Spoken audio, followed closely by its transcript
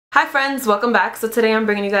Hi friends, welcome back. So today I'm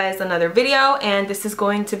bringing you guys another video, and this is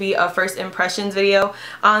going to be a first impressions video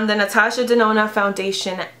on the Natasha Denona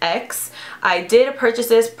Foundation X. I did purchase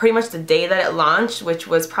this pretty much the day that it launched, which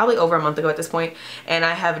was probably over a month ago at this point, and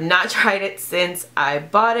I have not tried it since I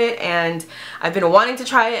bought it, and I've been wanting to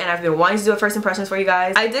try it, and I've been wanting to do a first impressions for you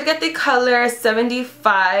guys. I did get the color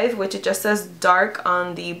 75, which it just says dark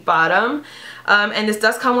on the bottom, and this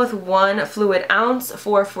does come with 1 fluid ounce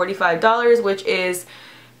for $45, which is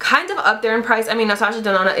kind of up there in price. I mean, Natasha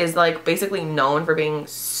Denona is like basically known for being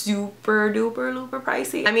super duper looper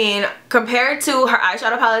pricey. I mean, compared to her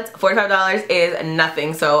eyeshadow palettes, $45 is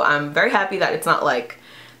nothing. So I'm very happy that it's not like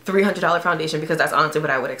 $300 foundation, because that's honestly what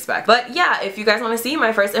I would expect. But yeah, if you guys want to see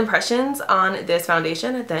my first impressions on this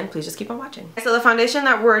foundation, then please just keep on watching. So the foundation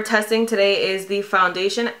that we're testing today is the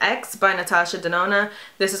Foundation X by Natasha Denona.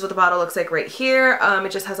 This is what the bottle looks like right here.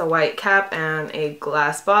 It just has a white cap and a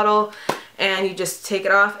glass bottle, and you just take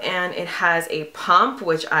it off, and it has a pump,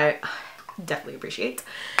 which I definitely appreciate.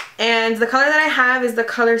 And the color that I have is the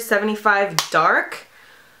color 75 Dark.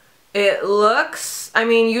 It looks, I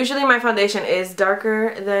mean, usually my foundation is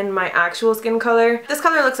darker than my actual skin color. This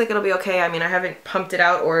color looks like it'll be okay. I mean, I haven't pumped it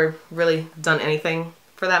out or really done anything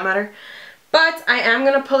for that matter. But I am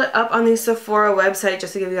going to pull it up on the Sephora website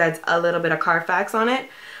just to give you guys a little bit of Carfax on it.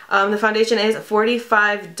 The foundation is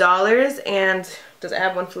 $45, and does it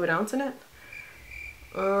have 1 fluid ounce in it?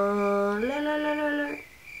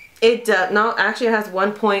 It does. No, actually it has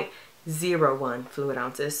 1.01 fluid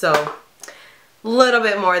ounces, so little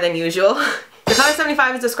bit more than usual. The color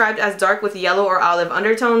 75 is described as dark with yellow or olive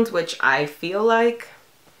undertones, which I feel like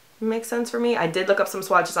makes sense for me. I did look up some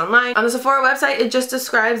swatches online. On the Sephora website, it just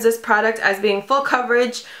describes this product as being full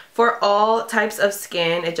coverage for all types of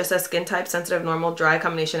skin. It just says skin type, sensitive, normal, dry,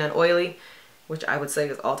 combination, and oily, which I would say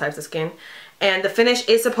is all types of skin. And the finish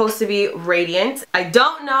is supposed to be radiant. I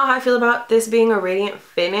don't know how I feel about this being a radiant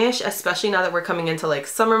finish, especially now that we're coming into like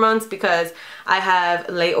summer months, because I have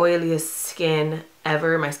the oiliest skin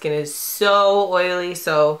ever. My skin is so oily,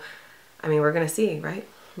 so I mean, we're gonna see, right?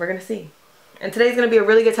 We're gonna see. And today's gonna be a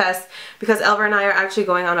really good test because Elva and I are actually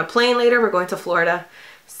going on a plane later. We're going to Florida.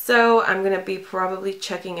 So I'm gonna be probably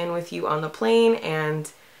checking in with you on the plane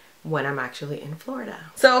and when I'm actually in Florida.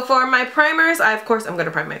 So for my primers, of course I'm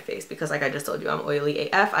gonna prime my face because like I just told you, I'm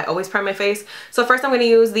oily AF. I always prime my face. So first I'm gonna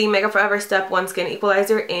use the Makeup Forever Step 1 Skin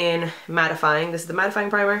Equalizer in Mattifying. This is the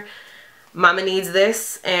mattifying primer. Mama needs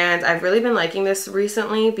this, and I've really been liking this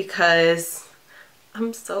recently because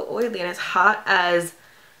I'm so oily and it's hot as,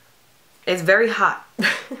 it's very hot.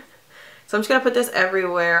 So I'm just gonna put this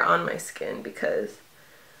everywhere on my skin because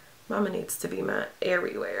Mama needs to be matte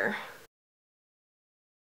everywhere.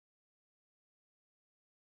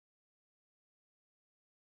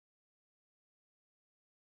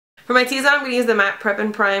 For my T-zone, I'm going to use the Matte Prep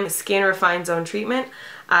and Prime Skin Refine Zone Treatment.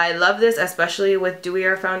 I love this, especially with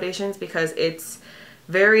dewier foundations, because it's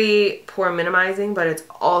very pore minimizing, but it's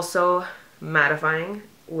also mattifying,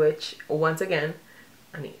 which, once again,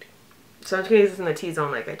 I need. So I'm just going to use this in the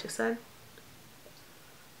T-zone like I just said.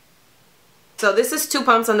 So this is 2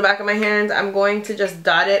 pumps on the back of my hand. I'm going to just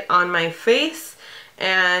dot it on my face,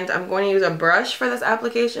 and I'm going to use a brush for this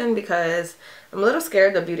application because I'm a little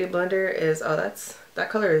scared. The Beauty Blender is, oh, that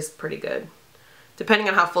color is pretty good. Depending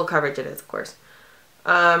on how full coverage it is, of course.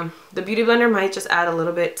 The Beauty Blender might just add a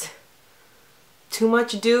little bit too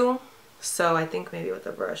much dew. So I think maybe with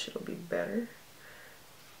a brush it'll be better.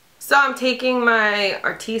 So I'm taking my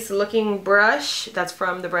Artiste looking brush. That's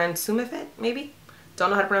from the brand Sumifit, maybe?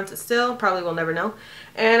 Don't know how to pronounce it still. Probably will never know.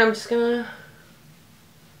 And I'm just gonna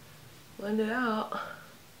blend it out.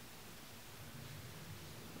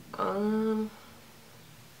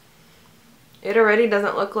 It already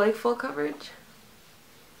doesn't look like full coverage,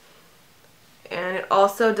 and it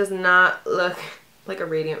also does not look like a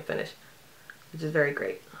radiant finish, which is very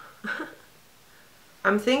great.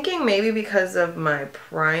 I'm thinking maybe because of my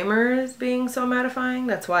primers being so mattifying,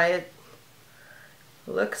 that's why it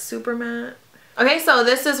looks super matte. Okay, so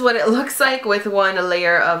this is what it looks like with 1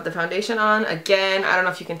 layer of the foundation on. Again, I don't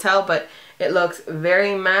know if you can tell, but it looks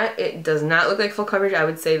very matte. It does not look like full coverage. I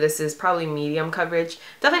would say this is probably medium coverage.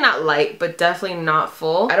 Definitely not light, but definitely not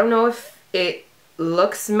full. I don't know if it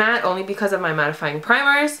looks matte only because of my mattifying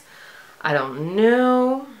primers. I don't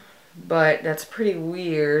know, but that's pretty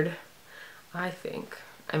weird, I think.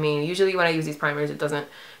 I mean, usually when I use these primers, it doesn't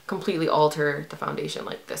completely alter the foundation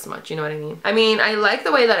like this much, you know what I mean? I mean, I like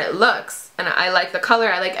the way that it looks, and I like the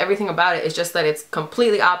color, I like everything about it. It's just that it's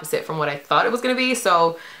completely opposite from what I thought it was gonna be,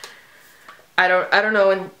 so I don't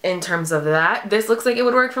know in terms of that. This looks like it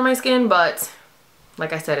would work for my skin, but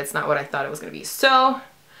like I said, it's not what I thought it was gonna be. So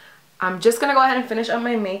I'm just gonna go ahead and finish up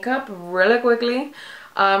my makeup really quickly.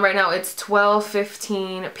 Right now it's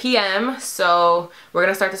 12:15 p.m. so we're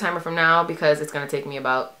gonna start the timer from now because it's gonna take me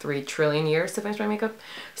about 3 trillion years to finish my makeup.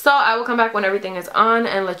 So I will come back when everything is on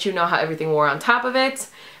and let you know how everything wore on top of it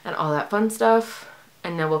and all that fun stuff,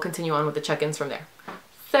 and then we'll continue on with the check-ins from there.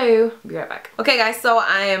 So, be right back. Okay guys, so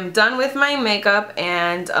I am done with my makeup,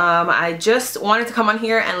 and I just wanted to come on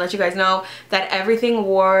here and let you guys know that everything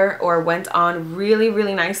wore or went on really,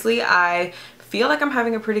 really nicely. I feel like I'm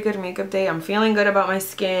having a pretty good makeup day. I'm feeling good about my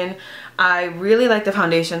skin. I really like the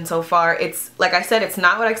foundation so far. It's, like I said, it's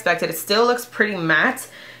not what I expected. It still looks pretty matte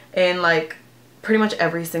in like pretty much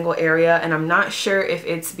every single area, and I'm not sure if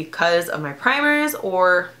it's because of my primers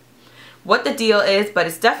or what the deal is, but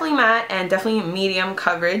it's definitely matte and definitely medium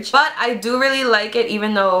coverage. But I do really like it,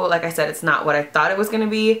 even though, like I said, it's not what I thought it was gonna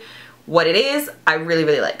be. What it is, I really,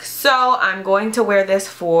 really like. So I'm going to wear this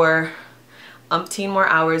for umpteen more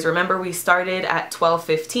hours. Remember, we started at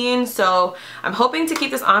 12:15, so I'm hoping to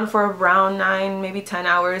keep this on for around 9, maybe 10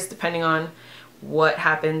 hours, depending on what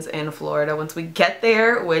happens in Florida once we get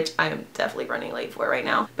there, which I am definitely running late for right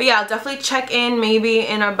now. But yeah, I'll definitely check in maybe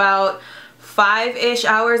in about 5-ish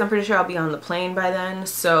hours. I'm pretty sure I'll be on the plane by then,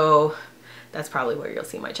 so that's probably where you'll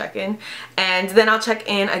see my check-in. And then I'll check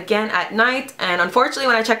in again at night, and unfortunately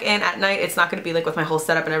when I check in at night, it's not going to be like with my whole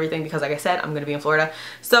setup and everything because, like I said, I'm going to be in Florida,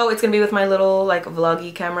 so it's going to be with my little like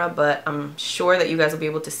vloggy camera, but I'm sure that you guys will be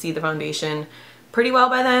able to see the foundation pretty well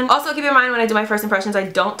by then. Also, keep in mind, when I do my first impressions, I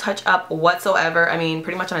don't touch up whatsoever. I mean,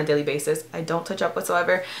 pretty much on a daily basis, I don't touch up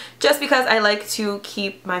whatsoever, just because I like to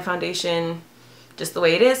keep my foundation just the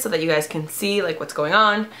way it is so that you guys can see like what's going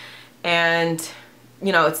on, and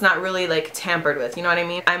you know, it's not really like tampered with, you know what I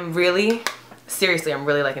mean? I'm really, seriously, I'm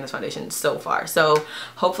really liking this foundation so far. So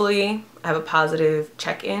hopefully I have a positive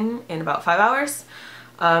check-in in about 5 hours,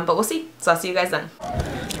 but we'll see. So I'll see you guys then.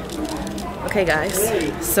 Okay guys,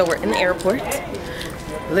 so we're in the airport,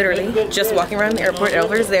 literally just walking around the airport.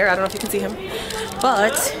 Elver's there, I don't know if you can see him,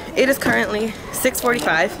 but it is currently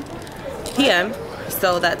 6:45 p.m.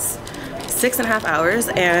 so that's 6.5 hours,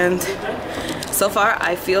 and so far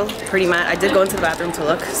I feel pretty matte. I did go into the bathroom to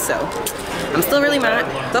look, so I'm still really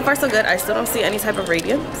matte. So far so good. I still don't see any type of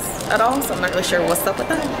radiance at all, so I'm not really sure what's up with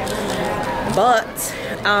that, but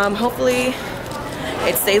hopefully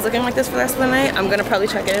it stays looking like this for the rest of the night. I'm gonna probably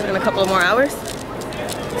check in a couple of more hours.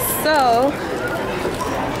 So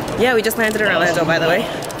yeah, we just landed in Orlando, by the way,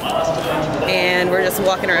 and we're just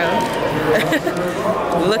walking around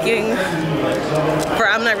looking for,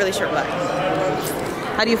 I'm not really sure what.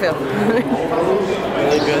 How do you feel?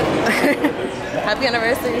 Really good. Happy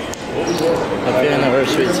anniversary. Happy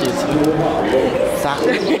anniversary to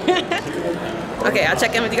you. Okay, I'll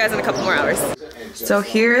check in with you guys in a couple more hours. So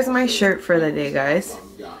here's my shirt for the day, guys.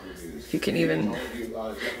 If you can even,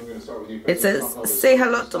 it says, "Say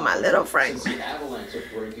hello to my little friend."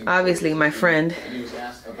 Obviously my friend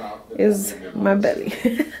is my belly.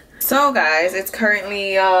 So guys, it's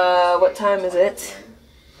currently, what time is it?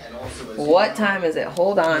 What time is it?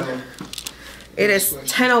 Hold on. It is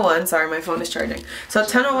 10:01. Sorry, my phone is charging. So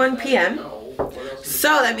 10:01 p.m. So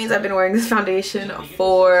that means I've been wearing this foundation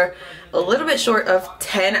for a little bit short of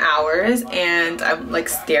 10 hours, and I'm like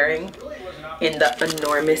staring in the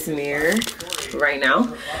enormous mirror right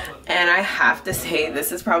now, and I have to say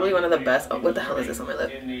this is probably one of the best. Oh, what the hell is this on my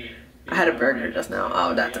lip? I had a burger just now.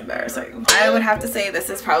 Oh, that's embarrassing. I would have to say this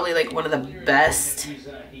is probably like one of the best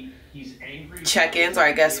check-ins, or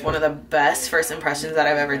I guess one of the best first impressions that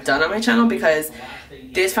I've ever done on my channel, because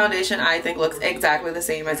this foundation I think looks exactly the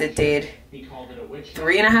same as it did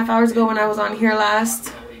 3.5 hours ago when I was on here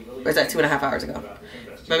last. Or is that 2.5 hours ago?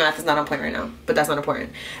 My math is not on point right now, but that's not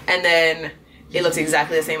important. And then it looks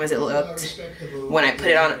exactly the same as it looked when I put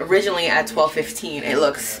it on originally at 12:15. It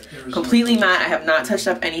looks completely matte. I have not touched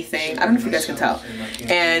up anything. I don't know if you guys can tell.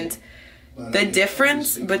 And the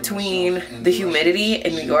difference between the humidity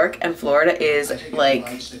in New York and Florida is like,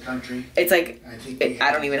 it's like,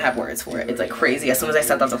 I don't even have words for it. It's like crazy. As soon as I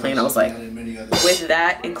stepped off the plane, I was like, with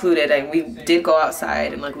that included, and we did go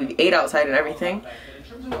outside and like we ate outside and everything,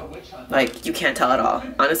 like you can't tell at all.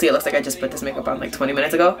 Honestly, it looks like I just put this makeup on like 20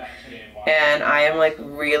 minutes ago, and I am like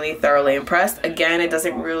really thoroughly impressed. Again, it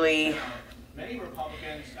doesn't really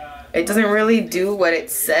do what it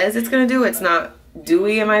says it's gonna do. It's not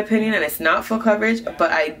dewy in my opinion, and it's not full coverage,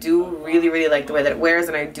 but I do really like the way that it wears,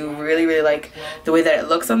 and I do really like the way that it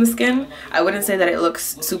looks on the skin. I wouldn't say that it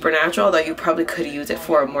looks super natural, though you probably could use it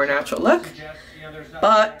for a more natural look,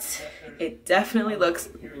 but it definitely looks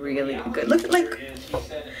really good. Look at like,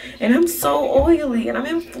 and I'm so oily and I'm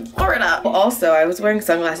in Florida. Also, I was wearing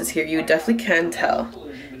sunglasses here. You definitely can tell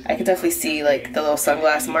I can definitely see like the little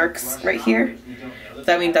sunglass marks right here.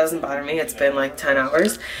 That doesn't bother me. It's been like 10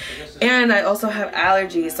 hours. And I also have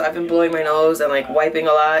allergies, so I've been blowing my nose and like wiping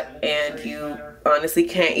a lot, and you honestly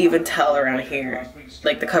can't even tell around here.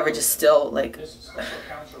 Like the coverage is still like,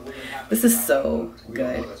 this is so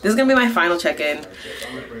good. This is gonna be my final check-in.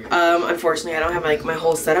 Unfortunately I don't have like my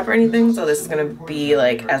whole setup or anything, so this is gonna be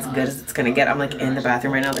like as good as it's gonna get. I'm like in the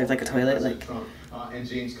bathroom right now. There's like a toilet like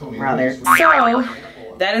rather. So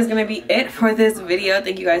that is gonna be it for this video.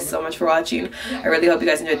 Thank you guys so much for watching. I really hope you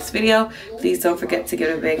guys enjoyed this video. Please don't forget to give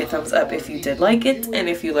it a big thumbs up if you did like it and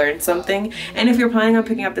if you learned something. And if you're planning on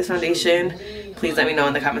picking up this foundation, please let me know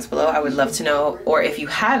in the comments below. I would love to know. Or if you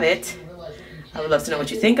have it, I would love to know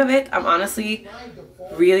what you think of it. I'm honestly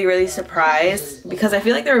really surprised because I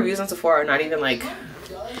feel like the reviews on Sephora are not even like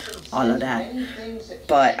all of that.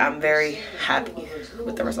 But I'm very happy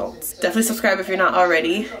with the results. Definitely subscribe if you're not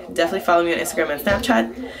already. Definitely follow me on Instagram and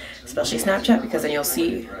Snapchat, especially Snapchat, because then you'll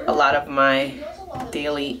see a lot of my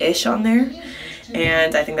daily-ish on there.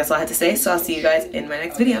 And I think that's all I had to say, so I'll see you guys in my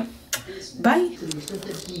next video. Bye.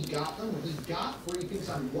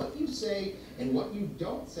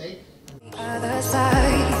 Other side.